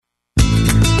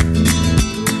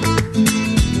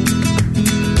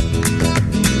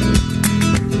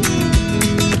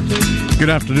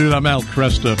afternoon. I'm Al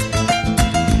Cresta.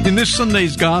 In this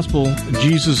Sunday's Gospel,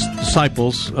 Jesus'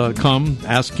 disciples come,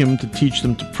 ask him to teach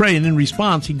them to pray, and in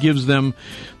response, he gives them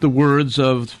the words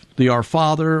of the Our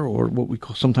Father, or what we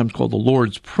sometimes call the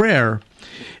Lord's Prayer.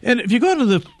 And if you go to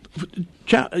the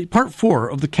part 4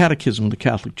 of the Catechism of the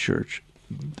Catholic Church,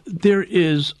 there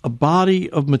is a body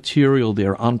of material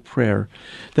there on prayer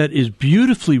that is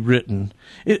beautifully written.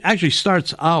 It actually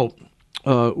starts out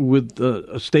with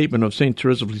a statement of St.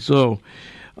 Therese of Lisieux.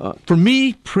 For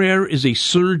me, prayer is a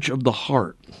surge of the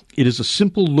heart. It is a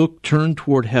simple look turned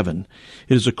toward heaven.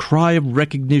 It is a cry of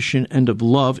recognition and of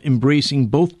love, embracing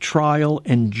both trial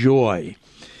and joy.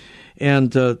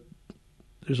 And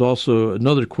there's also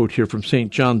another quote here from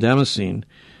St. John Damascene.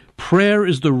 Prayer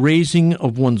is the raising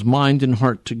of one's mind and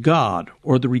heart to God,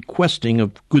 or the requesting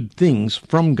of good things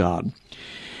from God.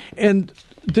 And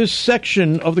this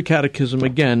section of the Catechism,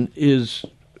 again, is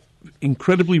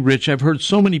incredibly rich. I've heard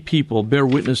so many people bear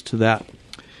witness to that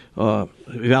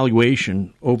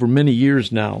evaluation over many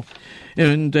years now.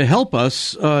 And to help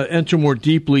us enter more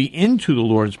deeply into the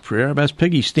Lord's Prayer, I've asked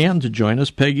Peggy Stanton to join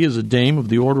us. Peggy is a dame of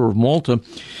the Order of Malta.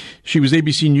 She was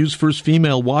ABC News' first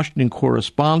female Washington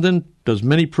correspondent, does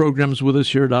many programs with us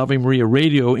here at Ave Maria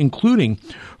Radio, including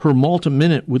her Malta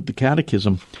Minute with the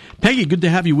Catechism. Peggy, good to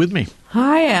have you with me.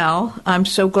 Hi, Al. I'm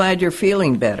so glad you're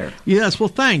feeling better. Yes, well,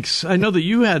 thanks. I know that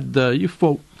you had you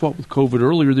fought with COVID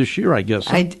earlier this year, I guess.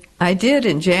 I did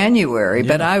in January, yeah.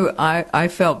 But I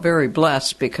felt very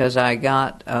blessed because I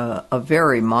got a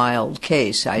very mild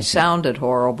case. I sounded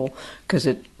horrible because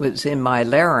it was in my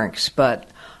larynx, but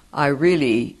I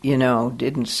really,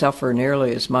 didn't suffer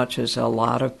nearly as much as a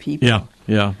lot of people.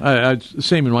 Yeah.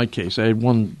 Same in my case. I had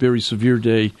one very severe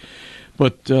day,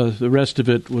 but the rest of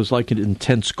it was like an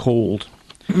intense cold.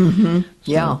 Mm-hmm.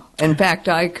 Yeah. In fact,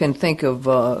 I can think of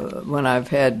when I've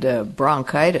had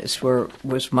bronchitis where it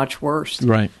was much worse.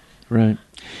 Right.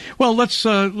 Well, let's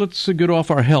get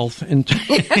off our health and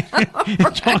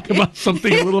talk about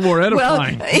something a little more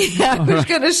edifying. Well, I was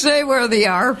going to say, where the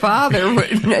Our Father,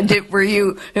 were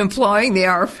you employing the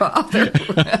Our Father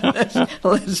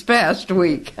this past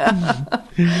week?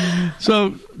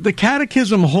 So the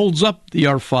Catechism holds up the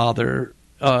Our Father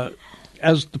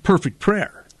as the perfect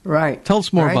prayer. Right. Tell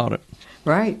us more about it.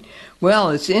 Right.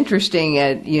 Well, it's interesting,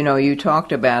 you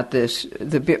talked about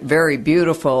the very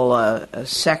beautiful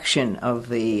section of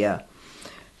the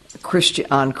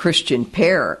Christian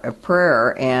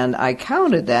prayer, and I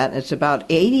counted that. It's about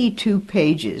 82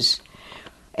 pages,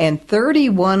 and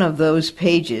 31 of those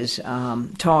pages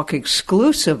talk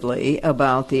exclusively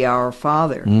about the Our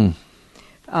Father.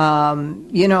 There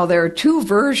are two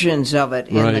versions of it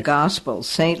in the Gospels.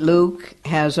 St. Luke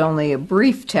has only a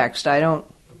brief text. I don't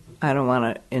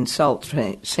want to insult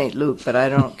St. Luke, but I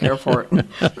don't care for it.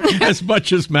 As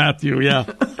much as Matthew, yeah.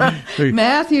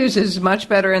 Matthew's is much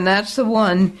better, and that's the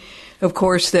one, of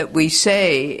course, that we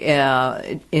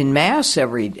say in Mass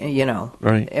every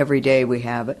day we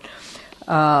have it.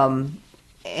 And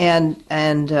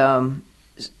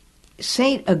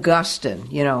St.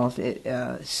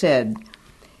 Augustine, said,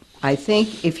 I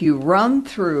think if you run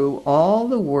through all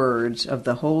the words of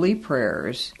the holy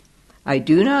prayers, I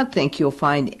do not think you'll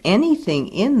find anything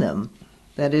in them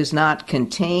that is not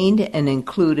contained and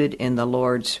included in the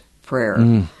Lord's Prayer.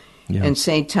 Yeah. And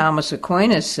St. Thomas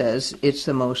Aquinas says it's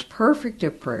the most perfect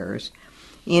of prayers.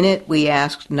 In it we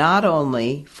ask not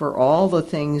only for all the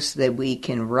things that we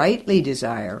can rightly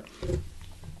desire,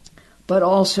 but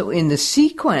also in the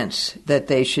sequence that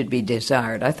they should be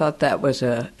desired. I thought that was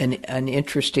an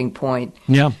interesting point.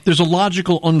 Yeah, there's a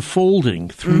logical unfolding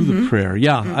through the prayer.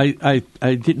 Yeah, I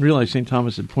didn't realize St.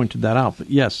 Thomas had pointed that out, but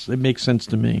yes, it makes sense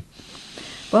to me.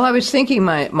 Well, I was thinking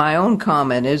my own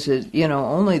comment is that,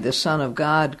 only the Son of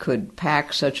God could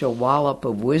pack such a wallop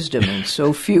of wisdom in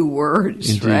so few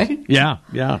words, Indeed. Right?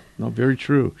 Yeah. No, very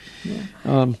true.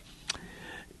 Yeah.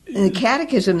 And the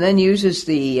Catechism then uses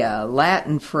the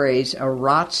Latin phrase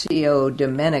oratio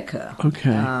dominica.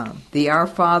 Okay. The Our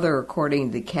Father, according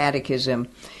to the Catechism,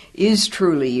 is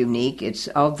truly unique. It's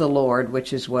of the Lord,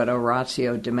 which is what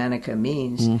oratio dominica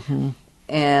means,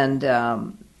 and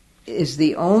is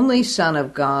the only Son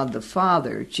of God the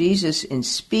Father. Jesus, in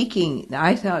speaking,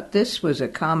 I thought this was a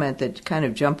comment that kind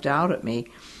of jumped out at me.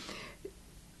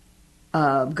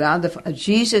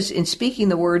 Jesus, in speaking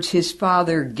the words his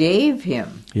Father gave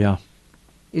him,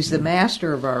 is the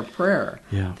master of our prayer.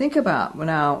 Yeah. Think about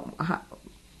now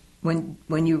when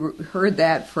you heard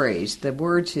that phrase, the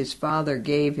words his Father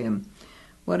gave him.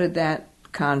 What did that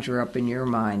conjure up in your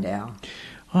mind, Al?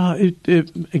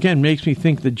 It again makes me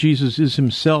think that Jesus is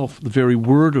himself the very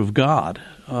Word of God,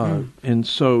 and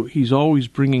so he's always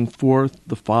bringing forth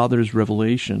the Father's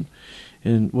revelation.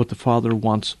 and what the Father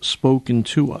wants spoken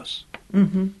to us.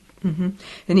 Mm-hmm. Mm-hmm.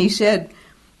 And he said,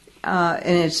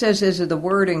 and it says, as the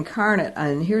Word incarnate,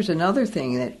 and here's another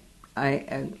thing that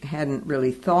I hadn't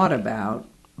really thought about,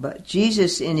 but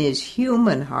Jesus in his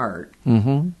human heart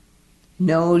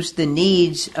knows the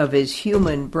needs of his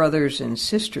human brothers and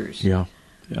sisters. Yeah.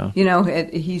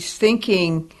 He's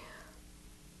thinking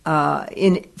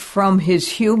from his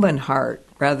human heart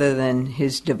rather than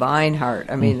his divine heart.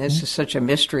 I mean, this is such a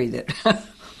mystery that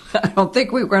I don't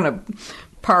think we're going to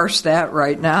parse that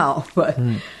right now.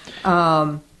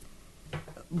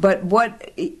 But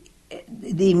what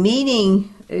the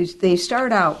meaning is, they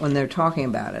start out when they're talking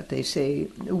about it. They say,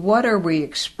 "What are we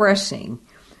expressing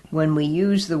when we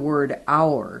use the word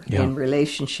our in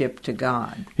relationship to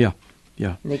God?" Yeah.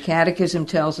 Yeah. And the Catechism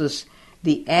tells us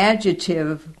the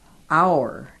adjective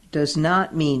our does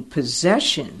not mean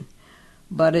possession,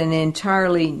 but an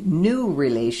entirely new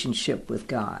relationship with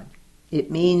God.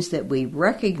 It means that we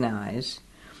recognize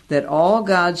that all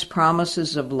God's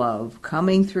promises of love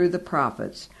coming through the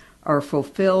prophets are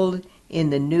fulfilled in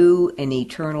the new and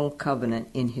eternal covenant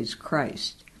in his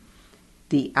Christ.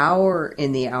 The our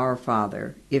in the Our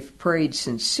Father, if prayed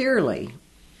sincerely,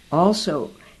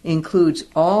 also includes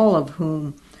all of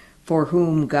whom, for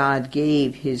whom God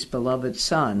gave his beloved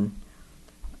Son.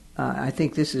 I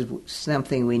think this is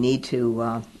something we need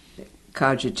to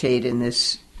cogitate in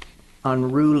this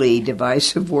unruly,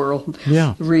 divisive world,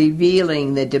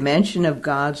 revealing the dimension of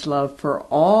God's love for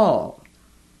all,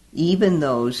 even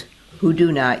those who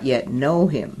do not yet know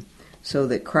him, so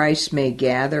that Christ may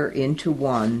gather into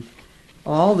one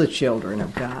all the children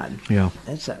of God. Yeah,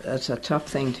 that's a tough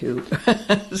thing to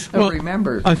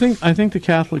remember. I think the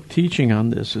Catholic teaching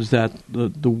on this is that the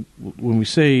when we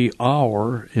say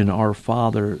our in Our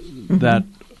Father, that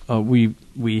we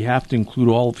have to include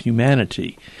all of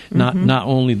humanity, not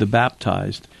only the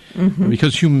baptized,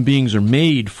 because human beings are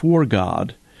made for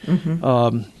God.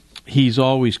 He's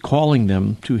always calling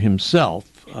them to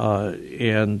himself,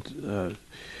 and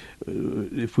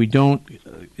if we don't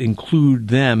include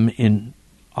them in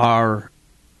our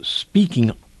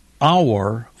speaking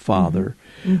Our Father,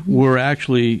 we're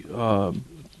actually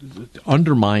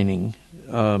undermining.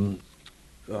 We're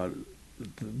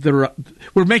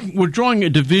drawing a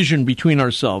division between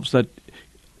ourselves that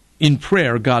in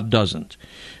prayer God doesn't.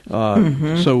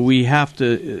 So we have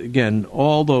to, again,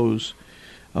 all those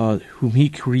whom he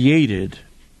created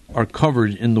are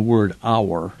covered in the word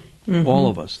our. All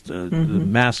of us, the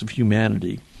mass of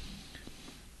humanity.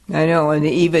 I know, and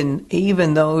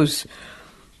even those,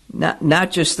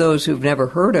 not just those who've never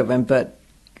heard of him, but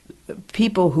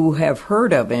people who have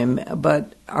heard of him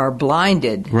but are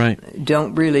blinded,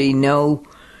 don't really know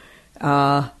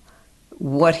who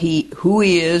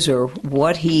he is or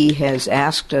what he has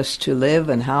asked us to live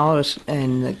and how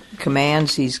and the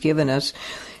commands he's given us,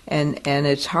 and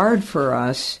it's hard for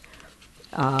us.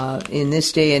 In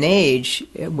this day and age,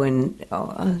 when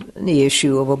the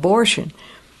issue of abortion,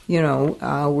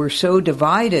 we're so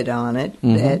divided on it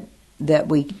that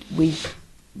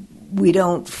we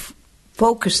don't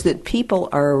focus that people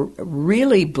are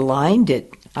really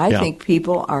blinded. I think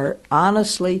people are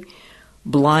honestly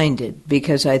blinded,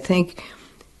 because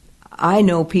I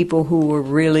know people who were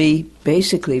really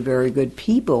basically very good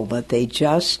people, but they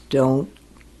just don't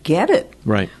get it.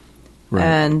 Right.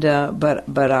 And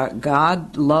but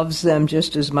God loves them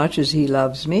just as much as he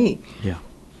loves me. Yeah,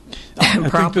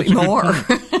 probably more.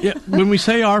 When we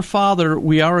say Our Father,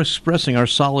 we are expressing our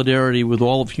solidarity with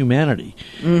all of humanity,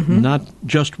 not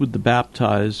just with the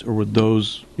baptized or with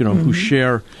those who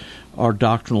share our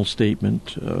doctrinal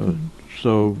statement.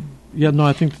 So,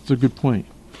 I think that's a good point.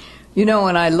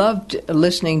 And I loved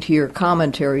listening to your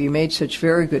commentary. You made such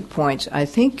very good points. I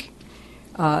think,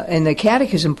 and the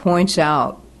Catechism points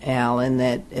out, Al, in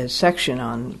that section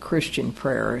on Christian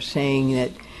prayer, saying that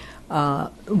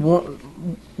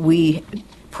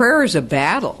prayer is a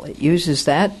battle. It uses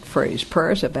that phrase, prayer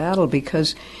is a battle,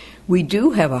 because we do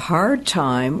have a hard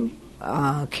time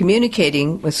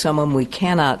communicating with someone we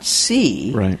cannot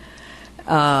see. Right.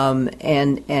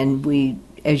 And we,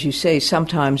 as you say,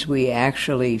 sometimes we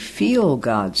actually feel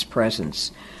God's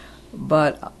presence.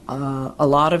 But a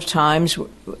lot of times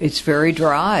it's very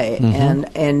dry,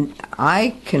 and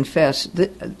I confess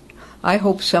that I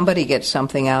hope somebody gets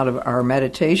something out of our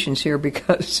meditations here,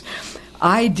 because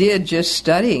I did, just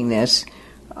studying this,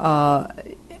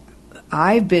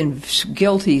 I've been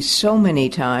guilty so many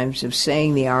times of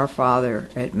saying the Our Father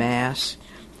at Mass,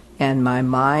 and my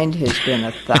mind has been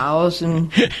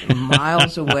 1,000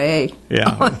 miles away.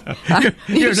 Yeah.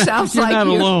 You're not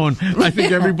alone. I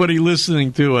think everybody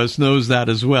listening to us knows that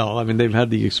as well. I mean, they've had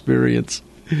the experience.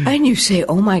 And you say,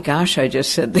 oh my gosh, I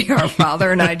just said the Our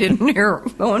Father and I didn't hear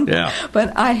one. Yeah.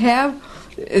 But I have,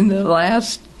 in the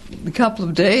last couple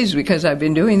of days, because I've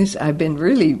been doing this, I've been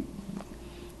really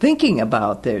thinking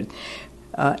about it.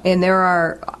 And there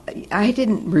are, I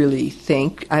didn't really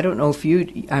think, I don't know if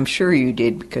you, I'm sure you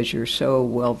did because you're so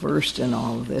well versed in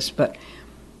all of this, but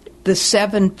the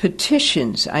 7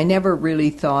 petitions, I never really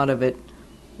thought of it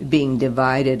being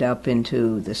divided up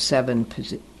into the 7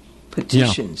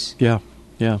 petitions. Yeah.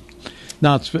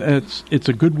 No, it's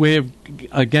a good way of,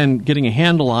 again, getting a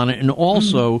handle on it, and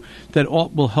also that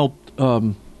will help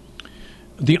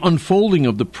the unfolding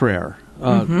of the prayer.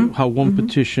 How one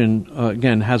petition,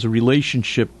 again, has a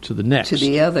relationship to the next. To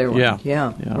the other one,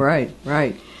 yeah.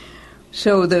 Right.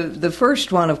 So the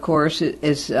first one, of course,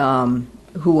 is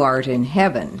who art in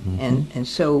heaven. And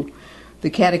so the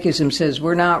Catechism says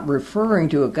we're not referring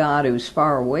to a God who's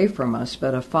far away from us,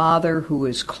 but a Father who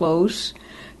is close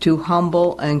to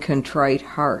humble and contrite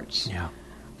hearts. Yeah.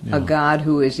 A God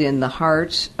who is in the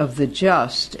hearts of the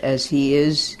just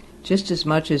just as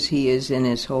much as he is in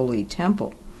his holy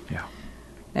temple. Yeah.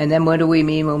 And then what do we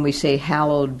mean when we say,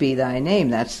 hallowed be thy name?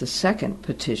 That's the second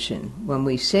petition. When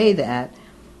we say that,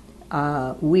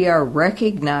 we are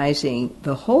recognizing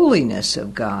the holiness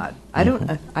of God.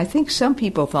 I think some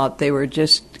people thought they were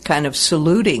just kind of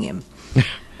saluting him.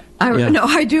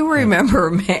 I do remember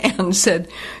a man said,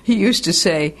 he used to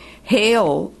say,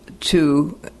 hail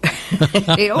to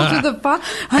thy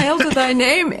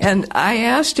name. And I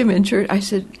asked him in church, I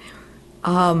said,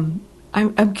 I'm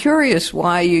curious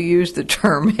why you use the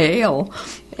term hail.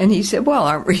 And he said, well,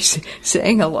 aren't we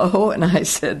saying hello? And I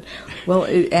said, well,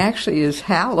 it actually is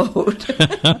hallowed.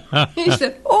 He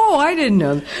said, oh, I didn't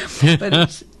know. But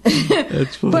it's,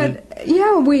 that's funny. But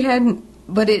yeah, we hadn't.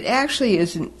 But it actually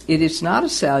isn't. It is not a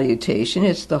salutation.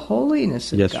 It's the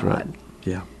holiness of God. Right.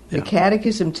 Yeah. The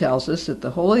Catechism tells us that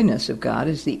the holiness of God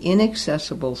is the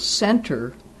inaccessible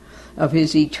center of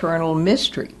his eternal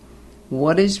mystery.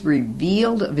 What is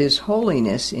revealed of his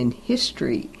holiness in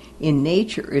history, in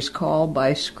nature, is called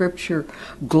by Scripture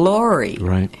glory.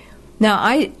 Right. Now,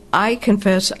 I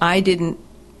confess I didn't,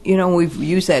 we've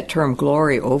used that term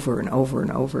glory over and over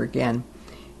and over again.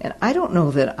 And I don't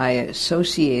know that I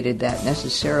associated that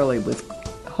necessarily with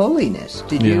holiness.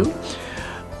 Did you?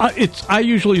 I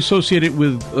usually associate it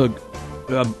with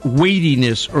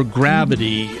weightiness or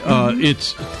gravity.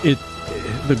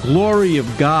 The glory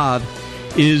of God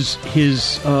is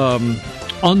his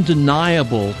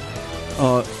undeniable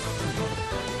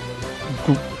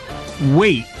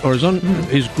weight, or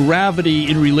his gravity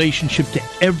in relationship to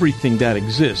everything that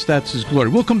exists. That's his glory.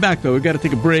 We'll come back, though. We've got to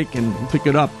take a break and pick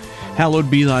it up. Hallowed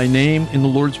be thy name in the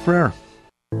Lord's Prayer.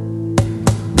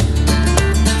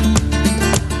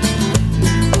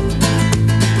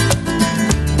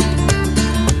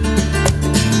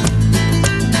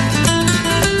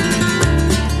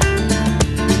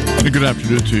 Good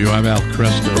afternoon to you. I'm Al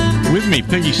Cresto. With me,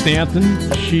 Peggy Stanton.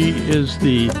 She is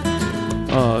the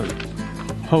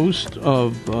host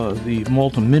of the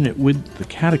Malta Minute with the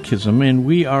Catechism, and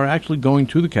we are actually going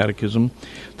to the Catechism,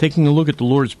 taking a look at the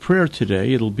Lord's Prayer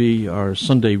today. It'll be our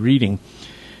Sunday reading,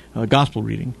 Gospel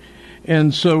reading.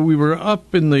 And so we were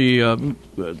up in the,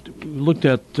 looked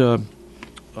at the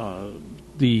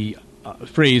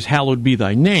phrase, hallowed be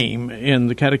thy name, and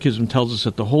the Catechism tells us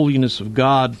that the holiness of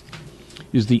God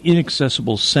is the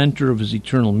inaccessible center of his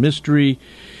eternal mystery.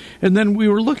 And then we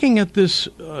were looking at this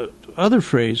other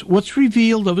phrase, what's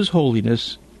revealed of his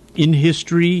holiness in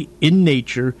history, in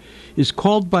nature, is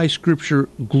called by Scripture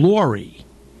glory.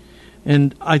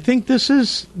 And I think this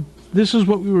is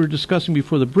what we were discussing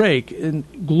before the break. And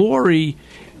glory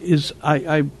is,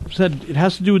 I said, it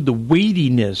has to do with the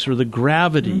weightiness or the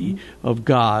gravity of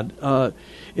God.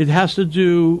 It has to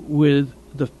do with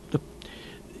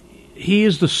he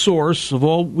is the source of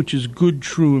all which is good,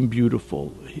 true, and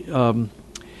beautiful.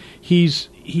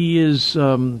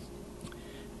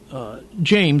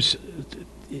 James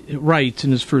writes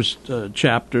in his first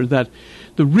chapter that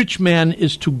the rich man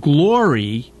is to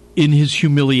glory in his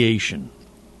humiliation.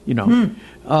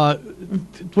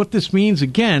 What this means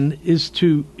again is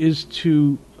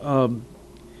to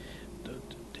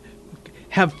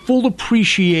have full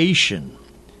appreciation.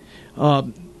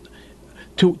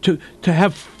 To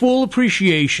have full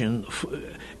appreciation,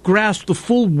 grasp the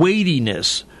full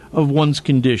weightiness of one's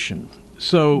condition.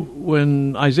 So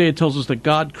when Isaiah tells us that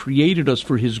God created us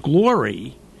for his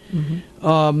glory,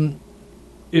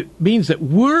 it means that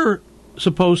we're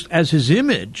supposed, as his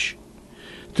image,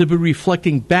 to be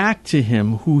reflecting back to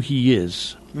him who he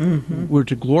is. We're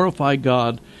to glorify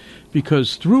God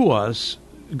because through us,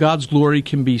 God's glory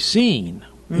can be seen.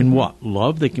 In what?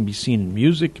 Love. They can be seen in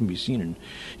music, can be seen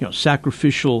in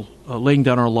sacrificial, laying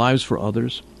down our lives for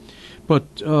others. But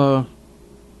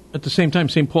at the same time,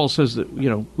 St. Paul says that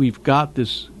we've got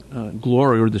this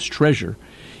glory or this treasure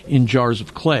in jars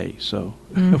of clay. So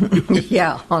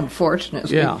yeah,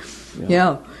 unfortunately.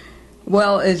 Yeah.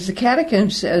 Well, as the Catechism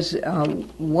says,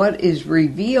 what is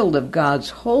revealed of God's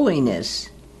holiness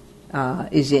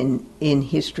is in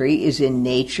history, is in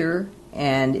nature,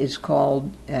 and is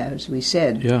called, as we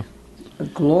said,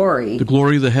 glory. The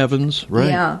glory of the heavens, right?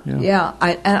 Yeah.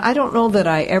 I don't know that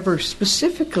I ever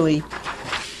specifically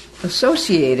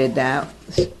associated that,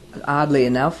 oddly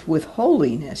enough, with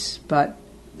holiness, but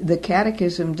the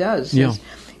Catechism does. Yeah.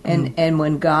 And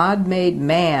when God made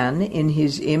man in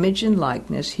his image and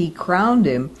likeness, he crowned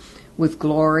him with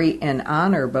glory and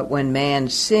honor, but when man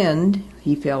sinned,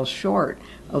 he fell short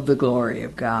of the glory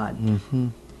of God. Mm-hmm.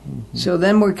 So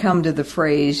then we come to the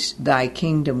phrase, thy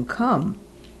kingdom come.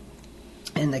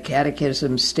 And the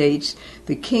Catechism states,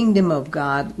 the kingdom of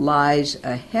God lies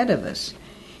ahead of us.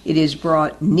 It is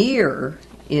brought near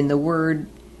in the Word,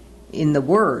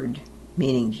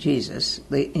 meaning Jesus,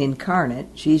 the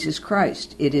incarnate, Jesus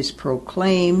Christ. It is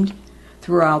proclaimed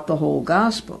throughout the whole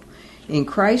gospel. In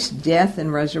Christ's death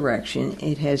and resurrection,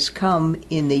 it has come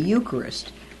in the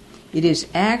Eucharist. It is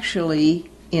actually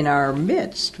in our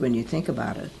midst, when you think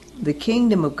about it. The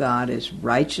kingdom of God is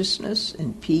righteousness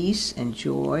and peace and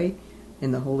joy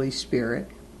in the Holy Spirit.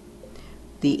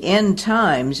 The end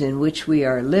times in which we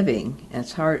are living,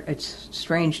 it's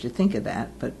strange to think of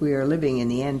that, but we are living in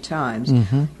the end times,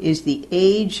 is the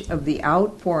age of the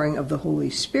outpouring of the Holy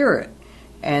Spirit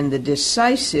and the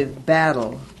decisive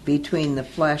battle between the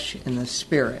flesh and the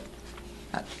spirit.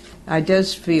 It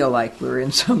does feel like we're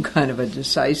in some kind of a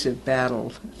decisive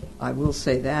battle. I will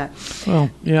say that.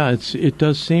 Well, yeah, it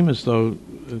does seem as though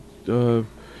the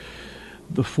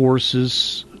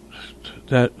forces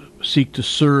that seek to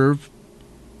serve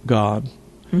God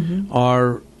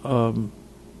are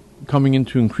coming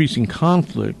into increasing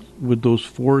conflict with those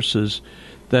forces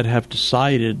that have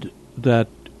decided that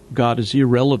God is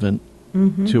irrelevant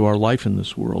to our life in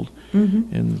this world,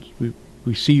 and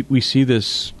we see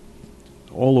this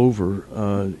all over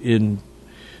in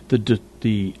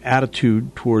the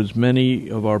attitude towards many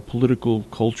of our political,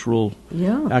 cultural,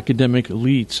 academic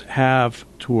elites have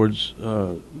towards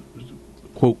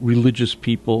quote religious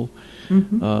people.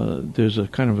 There's a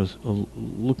kind of a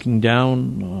looking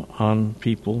down on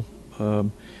people,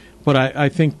 but I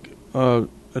think at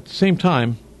the same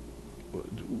time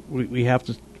we have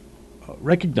to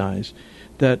recognize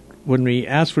that when we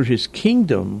ask for His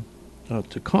kingdom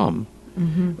to come,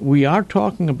 we are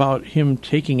talking about Him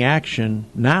taking action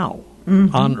now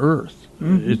on earth.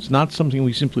 It's not something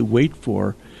we simply wait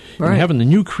for in heaven. The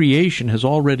new creation has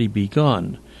already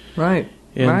begun. Right.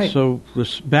 And so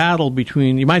this battle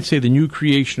between, you might say, the new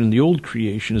creation and the old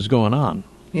creation is going on.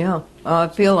 Yeah. I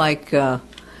feel like the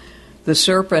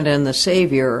serpent and the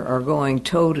Savior are going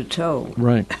toe to toe.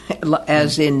 Right.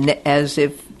 as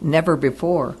if never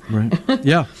before. Right.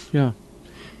 Yeah.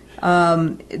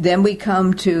 Then we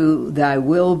come to thy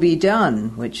will be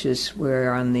done, which is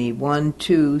where on the 1,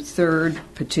 2, 3rd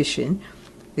petition,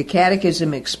 the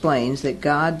Catechism explains that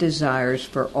God desires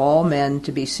for all men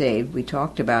to be saved, we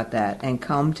talked about that, and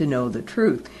come to know the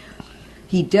truth.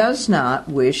 He does not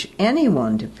wish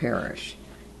anyone to perish.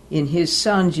 In His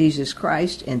Son, Jesus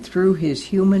Christ, and through His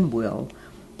human will,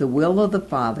 the will of the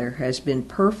Father has been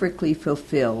perfectly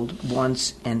fulfilled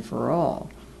once and for all.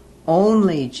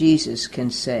 Only Jesus can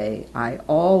say, I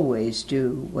always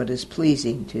do what is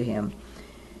pleasing to Him.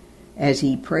 As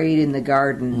He prayed in the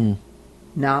garden,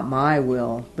 not my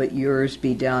will, but yours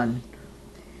be done.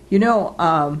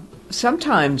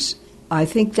 Sometimes I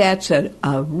think that's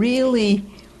a really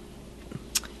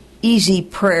easy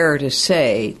prayer to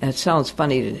say. That sounds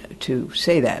funny to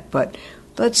say that, but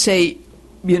let's say,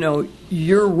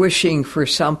 you're wishing for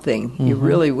something. You're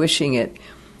really wishing it,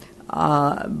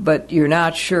 but you're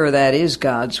not sure that is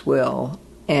God's will,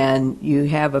 and you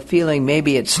have a feeling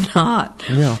maybe it's not.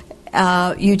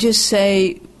 Yeah. You just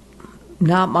say,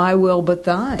 not my will, but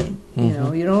thine.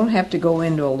 You don't have to go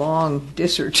into a long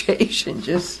dissertation.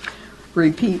 Just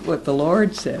repeat what the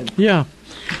Lord said. Yeah.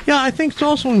 I think it's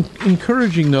also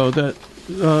encouraging, though, that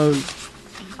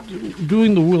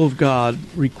doing the will of God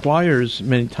requires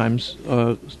many times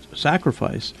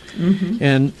sacrifice.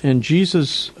 And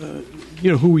Jesus,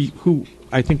 who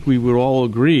I think we would all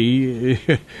agree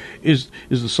is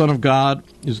the Son of God,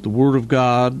 is the Word of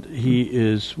God. He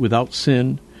is without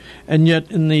sin. And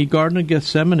yet in the Garden of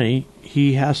Gethsemane,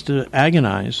 He has to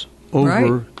agonize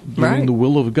over doing the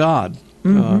will of God.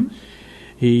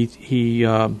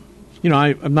 He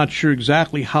I'm not sure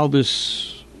exactly how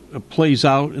this plays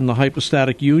out in the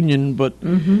hypostatic union, but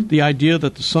the idea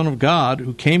that the Son of God,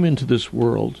 who came into this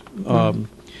world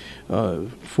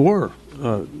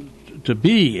to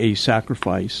be a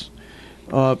sacrifice,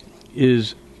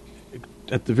 is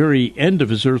at the very end of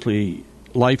his earthly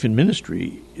life and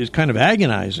ministry is kind of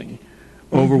agonizing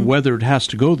over whether it has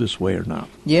to go this way or not.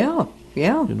 Yeah.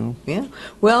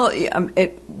 Well,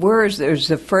 whereas there's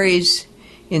a phrase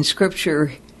in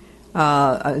Scripture,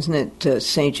 isn't it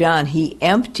St. John? He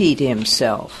emptied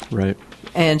himself. Right.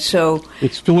 And so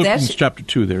it's Philippians chapter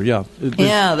 2 there, yeah.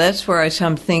 That's where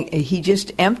I'm thinking he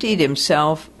just emptied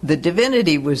himself. The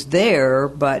divinity was there,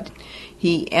 but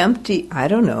he emptied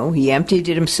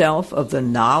himself of the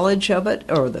knowledge of it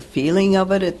or the feeling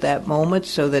of it at that moment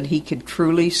so that he could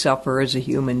truly suffer as a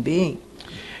human being.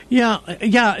 Yeah.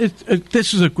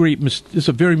 This is it's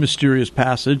a very mysterious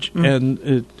passage, and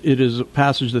it is a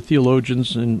passage that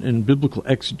theologians and biblical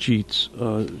exegetes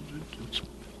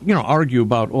argue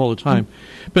about all the time.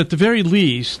 But at the very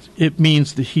least, it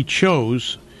means that he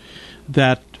chose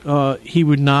that he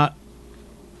would not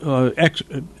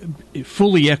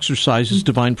fully exercise his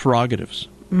divine prerogatives.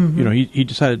 He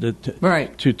decided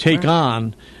to take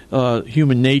on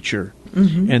human nature,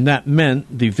 and that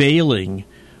meant the veiling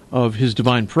of his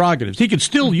divine prerogatives. He could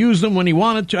still use them when he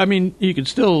wanted to. I mean, he could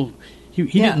still... He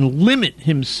didn't limit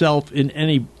himself in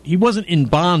any... He wasn't in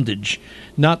bondage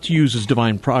not to use his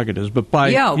divine prerogatives, but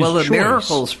by his the choice.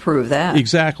 Miracles prove that.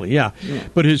 Exactly, yeah.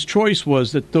 But his choice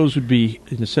was that those would be,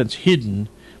 in a sense, hidden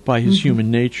by his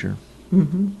human nature.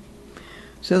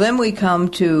 So then we come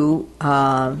to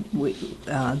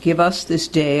give us this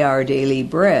day our daily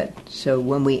bread. So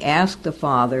when we ask the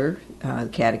Father, the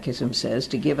Catechism says,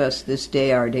 to give us this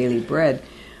day our daily bread,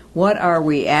 what are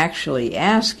we actually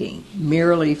asking?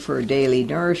 Merely for daily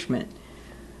nourishment.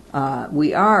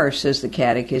 We are, says the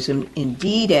Catechism,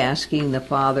 indeed asking the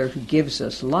Father who gives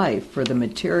us life for the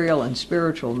material and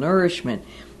spiritual nourishment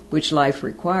which life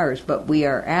requires, but we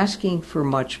are asking for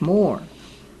much more.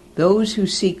 Those who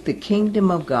seek the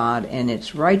kingdom of God and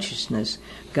its righteousness,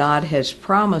 God has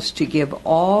promised to give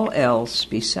all else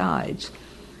besides.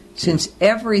 Since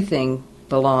everything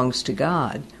belongs to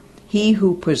God, he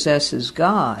who possesses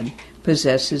God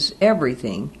possesses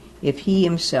everything if he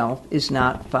himself is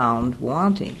not found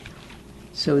wanting.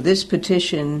 So this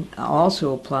petition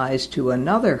also applies to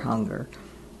another hunger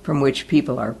from which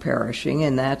people are perishing,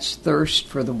 and that's thirst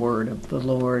for the word of the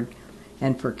Lord.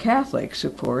 And for Catholics,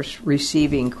 of course,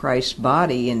 receiving Christ's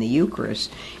body in the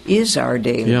Eucharist is our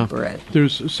daily bread.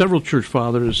 There's several church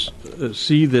fathers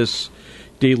see this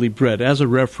daily bread as a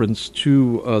reference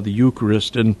to the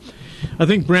Eucharist, and I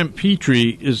think Brent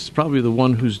Petrie is probably the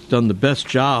one who's done the best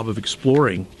job of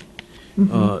exploring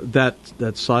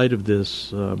that side of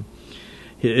this.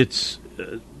 It's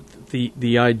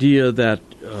the idea that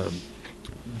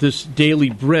this daily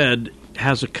bread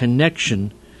has a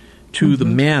connection to the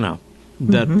manna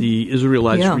that the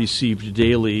Israelites received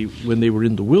daily when they were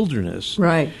in the wilderness.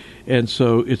 Right. And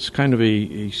so it's kind of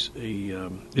it's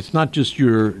not just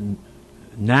your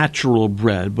natural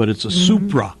bread, but it's a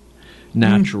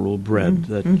supra-natural bread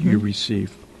that you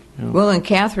receive. Yeah. Well, and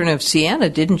Catherine of Siena,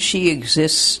 didn't she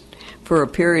exist for a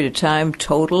period of time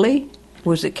totally?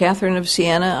 Was it Catherine of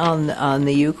Siena on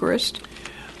the Eucharist?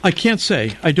 I can't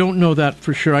say. I don't know that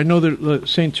for sure. I know that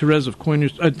Saint Therese of but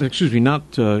Therese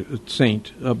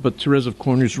of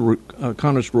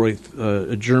Konnersreuth,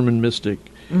 a German mystic,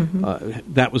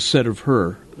 that was said of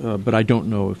her, but I don't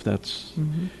know if that's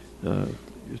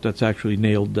actually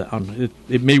nailed down.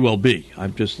 It may well be.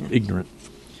 I'm just ignorant.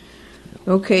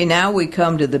 Okay, now we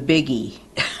come to the biggie.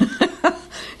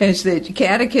 As the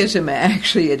Catechism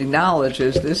actually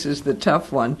acknowledges, this is the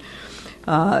tough one.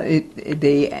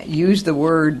 They use the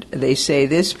word, they say,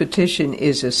 this petition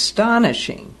is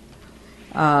astonishing.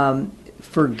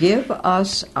 Forgive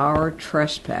us our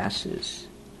trespasses,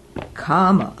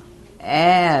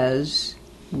 as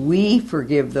we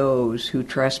forgive those who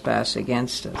trespass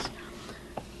against us.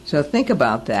 So think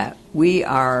about that. We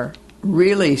are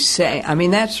really saying,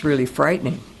 that's really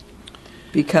frightening.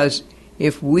 Because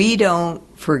if we don't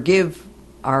forgive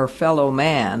our fellow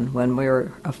man when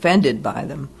we're offended by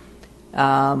them,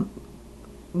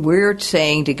 we're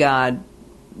saying to God,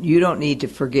 you don't need to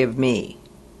forgive me.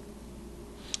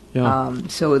 Yeah.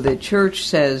 So the church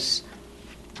says,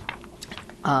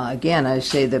 again, I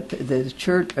say the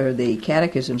church or the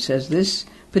Catechism says this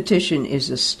petition is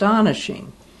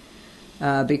astonishing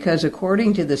because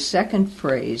according to the second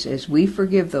phrase, as we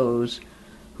forgive those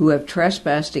who have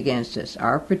trespassed against us,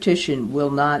 our petition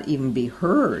will not even be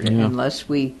heard unless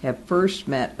we have first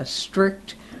met a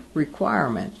strict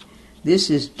requirement.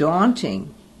 This is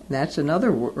daunting That's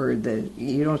another word that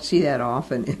you don't see that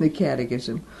often in the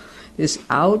Catechism. This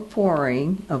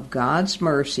outpouring of God's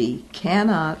mercy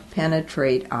cannot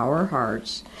penetrate our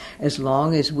hearts as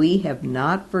long as we have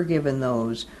not forgiven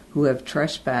those who have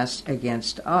trespassed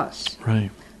against us. Right.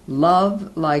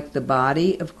 Love, like the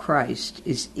body of Christ,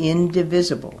 is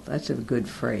indivisible. That's a good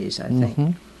phrase, I think.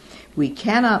 Mm-hmm. We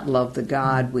cannot love the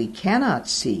God we cannot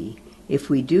see if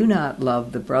we do not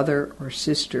love the brother or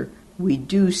sister we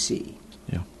do see.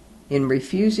 Yeah. In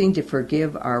refusing to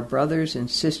forgive our brothers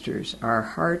and sisters, our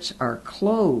hearts are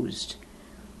closed,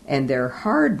 and their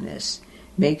hardness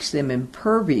makes them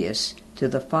impervious to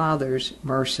the Father's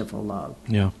merciful love.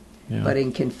 Yeah. Yeah. But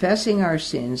in confessing our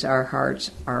sins, our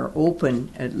hearts are open,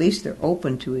 at least they're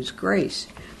open to His grace.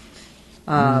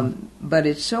 But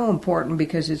it's so important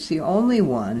because it's the only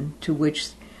one to which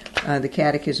the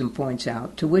Catechism points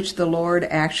out, to which the Lord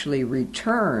actually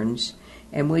returns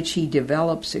and which He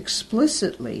develops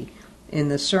explicitly in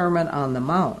the Sermon on the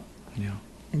Mount. Yeah.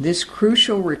 And this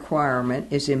crucial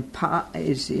requirement is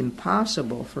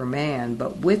impossible for man,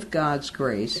 but with God's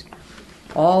grace,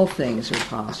 all things are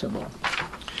possible.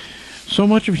 So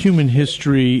much of human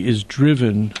history is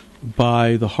driven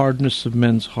by the hardness of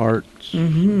men's hearts.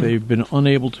 Mm-hmm. They've been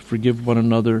unable to forgive one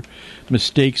another.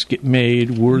 Mistakes get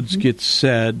made. Words mm-hmm. get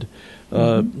said.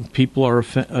 People are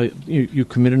you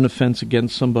commit an offense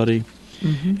against somebody,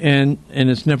 mm-hmm. and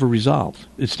it's never resolved.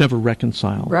 It's never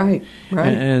reconciled. Right.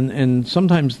 And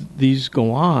sometimes these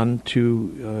go on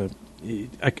to.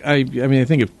 I mean, I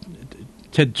think of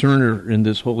Ted Turner in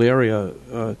this whole area.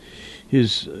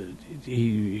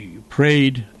 He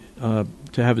prayed to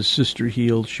have his sister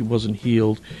healed. She wasn't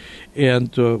healed.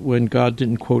 And when God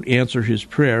didn't, quote, answer his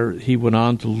prayer, he went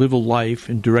on to live a life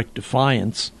in direct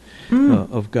defiance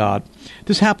of God.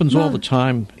 This happens all the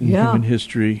time in human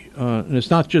history. And it's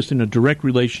not just in a direct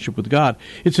relationship with God.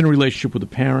 It's in a relationship with a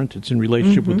parent. It's in a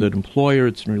relationship with an employer.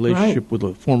 It's in a relationship with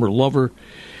a former lover.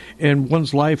 And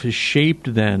one's life is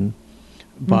shaped then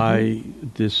by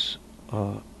this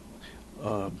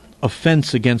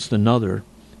offense against another,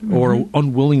 or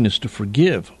unwillingness to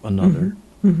forgive another.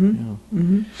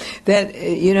 That,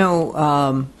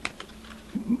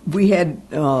 we had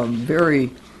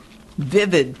very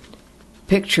vivid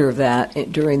picture of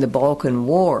that during the Balkan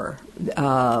War.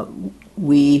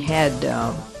 We had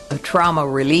a trauma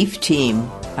relief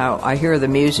team. I hear the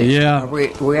music. Yeah.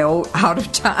 We're out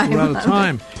of time. We're out of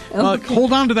time. Okay.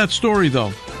 Hold on to that story,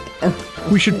 though.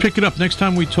 We should pick it up next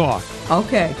time we talk.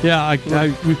 Okay. Yeah,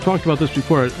 we've talked about this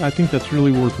before. I think that's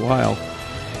really worthwhile.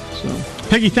 So,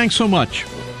 Peggy, thanks so much.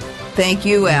 Thank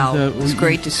you, Al. It was a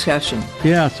great discussion.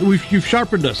 Yeah, so you've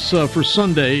sharpened us for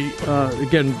Sunday.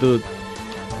 Again, the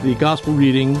gospel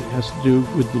reading has to do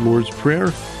with the Lord's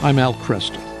Prayer. I'm Al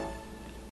Creston.